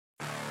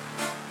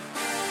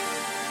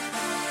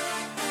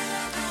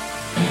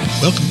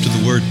Welcome to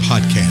the Word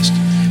Podcast.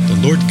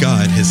 The Lord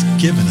God has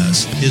given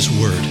us His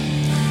Word.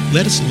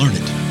 Let us learn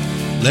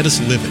it. Let us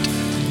live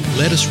it.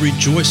 Let us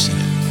rejoice in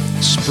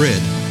it.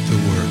 Spread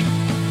the Word.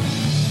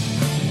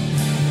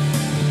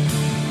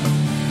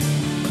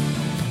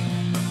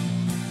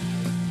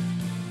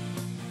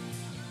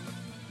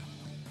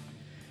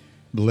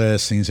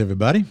 Blessings,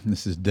 everybody.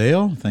 This is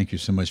Dale. Thank you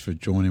so much for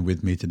joining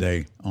with me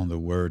today on the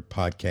Word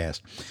Podcast.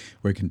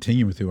 We're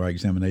continuing through our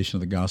examination of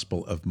the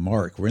Gospel of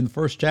Mark. We're in the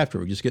first chapter.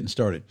 We're just getting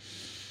started.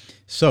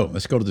 So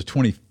let's go to the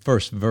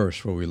 21st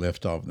verse where we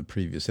left off in the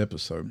previous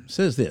episode. It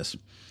says this: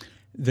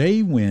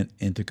 they went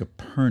into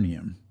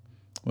Capernaum.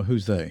 Well,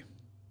 who's they?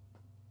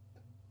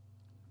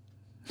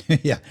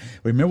 Yeah,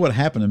 remember what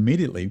happened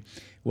immediately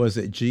was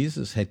that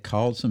Jesus had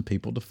called some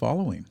people to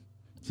follow him.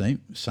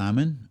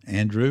 Simon,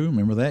 Andrew,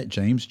 remember that?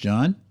 James,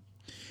 John.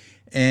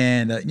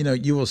 And,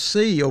 you will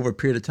see over a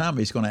period of time,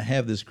 he's going to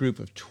have this group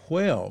of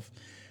 12,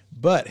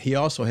 but he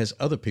also has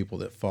other people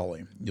that follow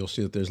him. You'll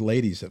see that there's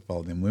ladies that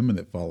follow him, women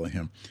that follow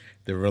him.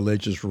 The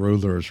religious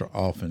rulers are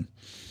often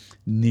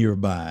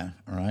nearby,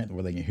 all right,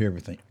 where they can hear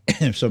everything.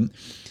 So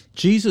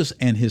Jesus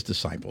and his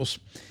disciples,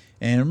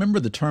 and remember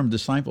the term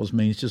disciples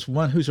means just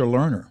one who's a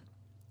learner,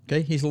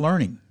 okay? He's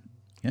learning.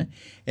 Okay?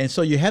 And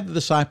so you have the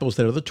disciples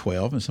that are the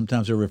 12, and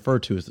sometimes they're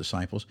referred to as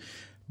disciples,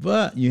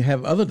 but you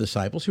have other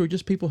disciples who are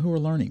just people who are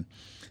learning.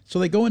 So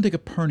they go into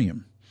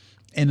Capernaum,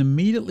 and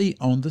immediately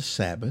on the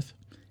Sabbath,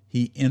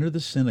 he entered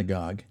the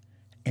synagogue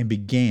and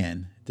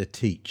began to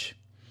teach.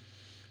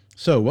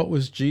 So what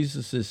was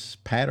Jesus'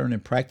 pattern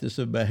and practice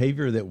of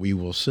behavior that we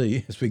will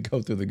see as we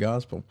go through the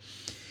gospel?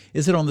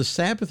 Is that on the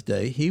Sabbath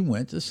day, he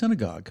went to the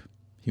synagogue.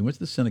 He went to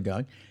the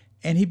synagogue,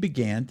 and he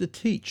began to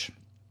teach.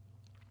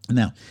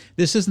 Now,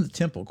 this isn't the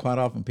temple. Quite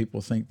often people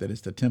think that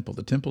it's the temple.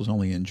 The temple's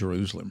only in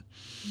Jerusalem.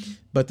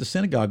 But the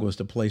synagogue was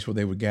the place where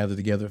they would gather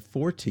together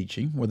for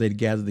teaching, where they'd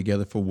gather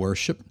together for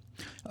worship,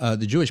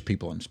 the Jewish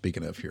people I'm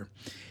speaking of here.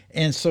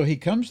 And so he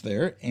comes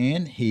there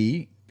and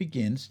he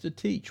begins to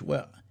teach.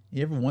 Well,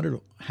 you ever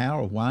wondered how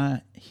or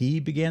why he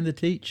began to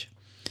teach?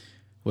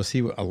 Was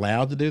he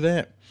allowed to do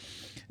that?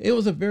 It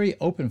was a very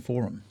open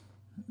forum,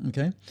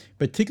 okay?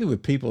 Particularly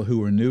with people who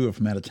were new or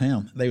from out of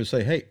town. They would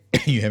say, hey,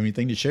 you have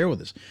anything to share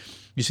with us?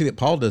 You see that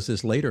Paul does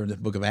this later in the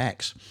book of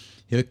Acts.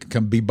 He'll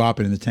come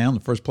bebopping in the town.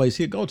 The first place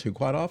he'll go to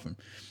quite often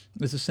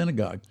is the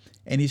synagogue,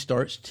 and he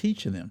starts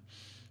teaching them.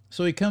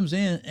 So he comes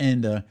in,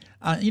 and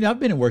I've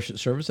been in worship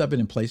service. I've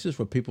been in places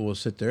where people will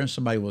sit there and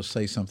somebody will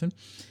say something,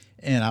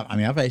 and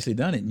I've actually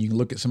done it. And you can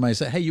look at somebody and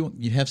say, "Hey,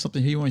 you have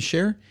something here you want to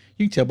share?"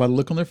 You can tell by the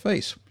look on their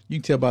face. You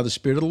can tell by the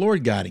Spirit of the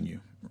Lord guiding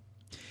you.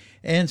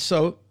 And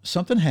so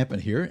something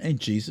happened here, and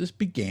Jesus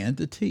began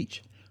to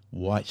teach.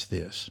 Watch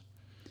this,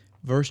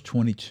 verse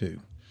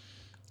 22.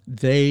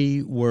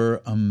 They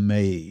were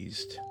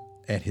amazed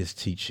at his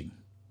teaching,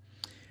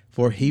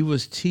 for he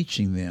was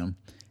teaching them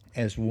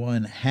as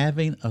one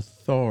having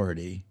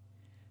authority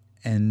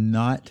and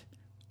not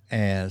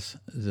as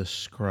the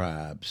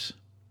scribes.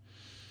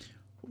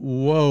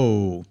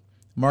 Whoa,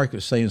 Mark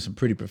was saying some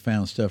pretty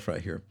profound stuff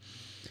right here.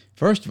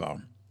 First of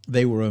all,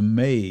 they were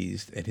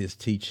amazed at his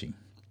teaching.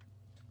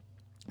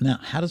 Now,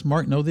 how does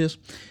Mark know this?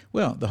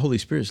 Well, the Holy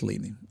Spirit's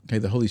leading him. Okay,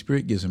 the Holy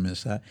Spirit gives him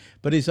insight,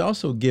 but he's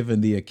also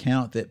given the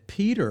account that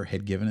Peter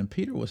had given, and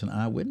Peter was an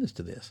eyewitness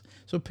to this.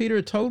 So Peter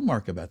had told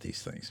Mark about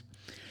these things,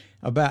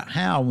 about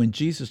how when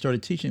Jesus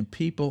started teaching,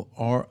 people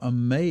are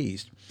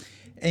amazed.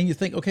 And you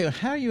think, okay, well,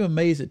 how are you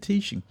amazed at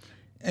teaching?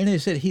 And they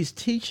said he's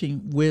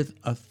teaching with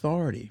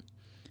authority.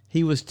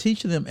 He was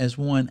teaching them as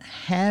one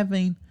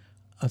having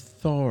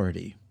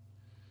authority.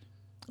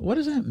 What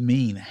does that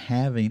mean,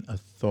 having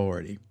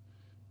authority?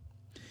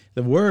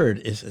 The word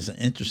is an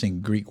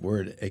interesting Greek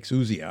word,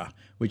 exousia,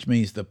 which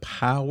means the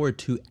power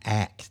to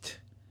act.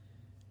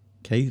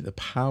 Okay, the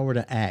power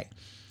to act.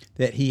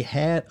 That he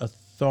had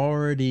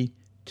authority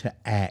to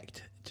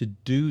act, to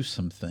do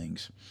some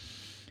things.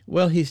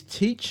 Well, he's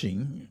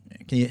teaching.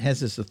 He has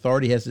this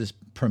authority, has this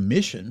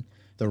permission,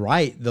 the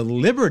right, the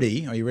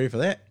liberty. Are you ready for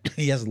that?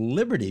 He has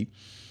liberty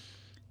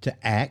to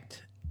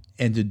act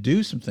and to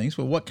do some things.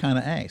 Well, what kind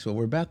of acts? Well,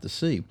 we're about to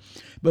see.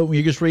 But when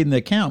you're just reading the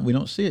account, we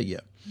don't see it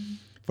yet.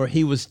 For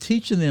he was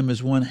teaching them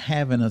as one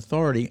having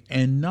authority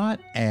and not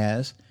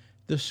as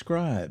the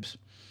scribes.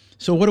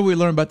 So what do we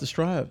learn about the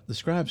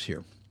scribes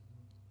here?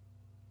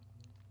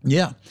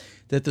 Yeah,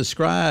 that the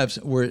scribes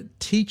were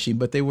teaching,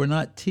 but they were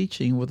not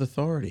teaching with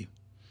authority.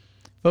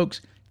 Folks,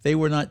 they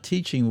were not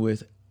teaching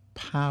with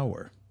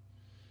power.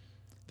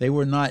 They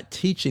were not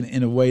teaching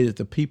in a way that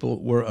the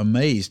people were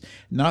amazed,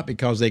 not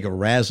because they could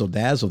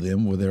razzle-dazzle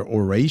them with their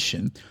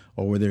oration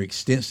or with their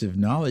extensive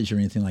knowledge or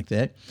anything like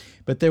that,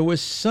 but there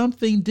was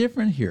something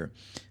different here.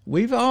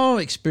 We've all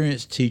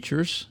experienced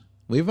teachers.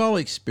 We've all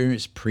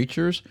experienced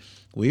preachers.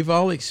 We've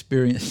all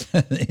experienced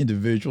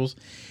individuals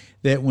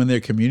that when they're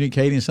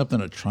communicating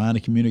something or trying to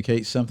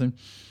communicate something,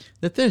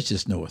 that there's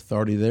just no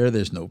authority there.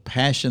 There's no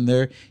passion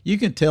there. You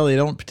can tell they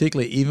don't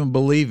particularly even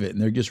believe it,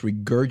 and they're just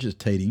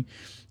regurgitating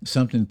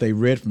something that they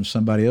read from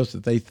somebody else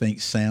that they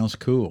think sounds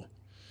cool.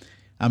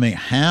 I mean,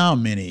 how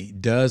many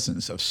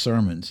dozens of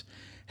sermons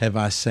have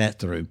I sat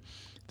through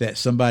that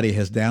somebody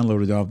has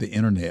downloaded off the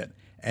internet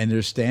and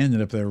they're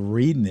standing up there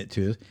reading it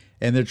to us,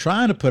 and they're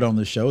trying to put on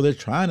the show. They're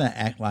trying to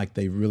act like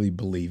they really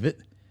believe it.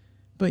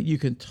 But you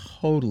can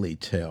totally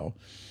tell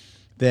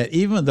that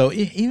even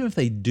if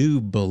they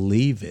do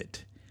believe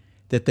it,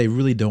 that they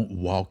really don't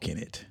walk in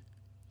it,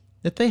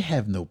 that they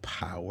have no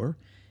power,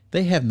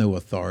 they have no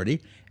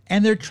authority,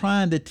 and they're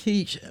trying to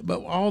teach,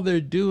 but all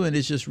they're doing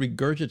is just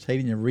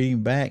regurgitating and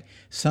reading back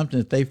something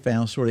that they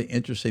found sort of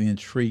interesting,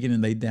 intriguing,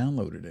 and they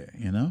downloaded it,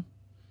 And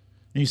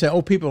you say,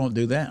 oh, people don't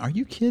do that. Are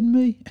you kidding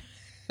me?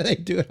 They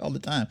do it all the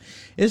time.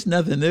 It's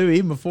nothing new,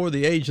 even before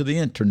the age of the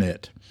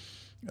internet.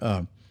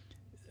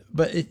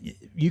 But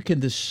you can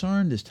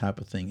discern this type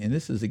of thing, and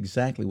this is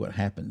exactly what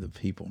happened to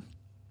people.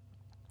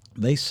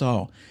 They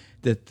saw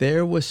that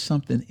there was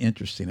something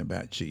interesting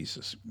about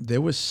Jesus.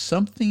 There was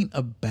something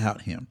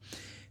about him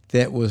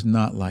that was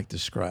not like the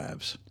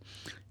scribes.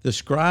 The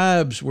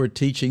scribes were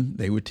teaching,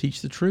 they would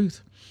teach the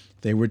truth.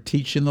 They were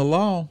teaching the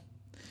law,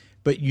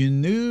 but you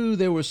knew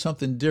there was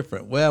something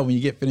different. Well, when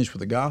you get finished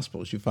with the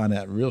Gospels, you find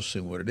out real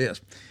soon what it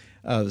is.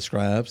 The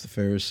scribes, the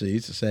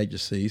Pharisees, the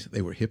Sadducees,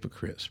 they were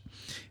hypocrites.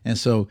 And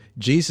so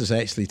Jesus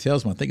actually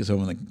tells them, I think it's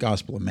over in the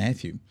Gospel of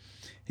Matthew,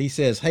 he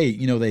says, hey,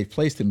 they've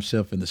placed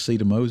themselves in the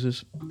seat of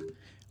Moses.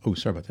 Oh,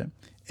 sorry about that.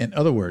 In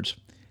other words,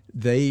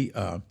 they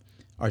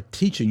are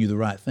teaching you the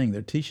right thing.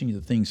 They're teaching you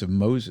the things of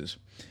Moses.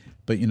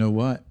 But you know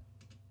what?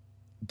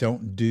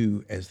 Don't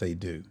do as they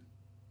do.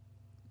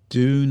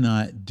 Do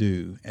not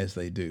do as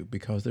they do,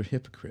 because they're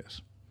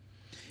hypocrites.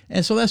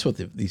 And so that's what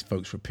these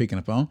folks were picking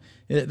up on.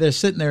 They're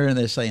sitting there and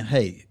they're saying,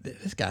 hey,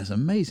 this guy's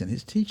amazing.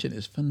 His teaching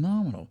is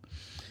phenomenal.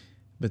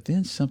 But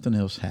then something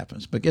else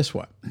happens. But guess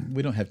what?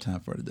 We don't have time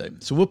for it today.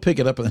 So we'll pick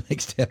it up in the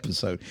next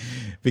episode,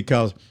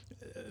 because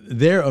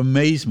their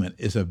amazement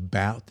is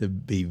about to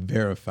be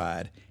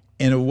verified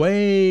in a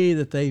way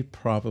that they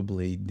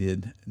probably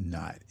did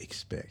not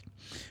expect.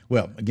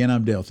 Well, again,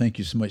 I'm Dale. Thank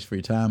you so much for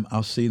your time.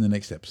 I'll see you in the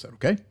next episode,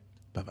 okay?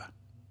 Bye-bye.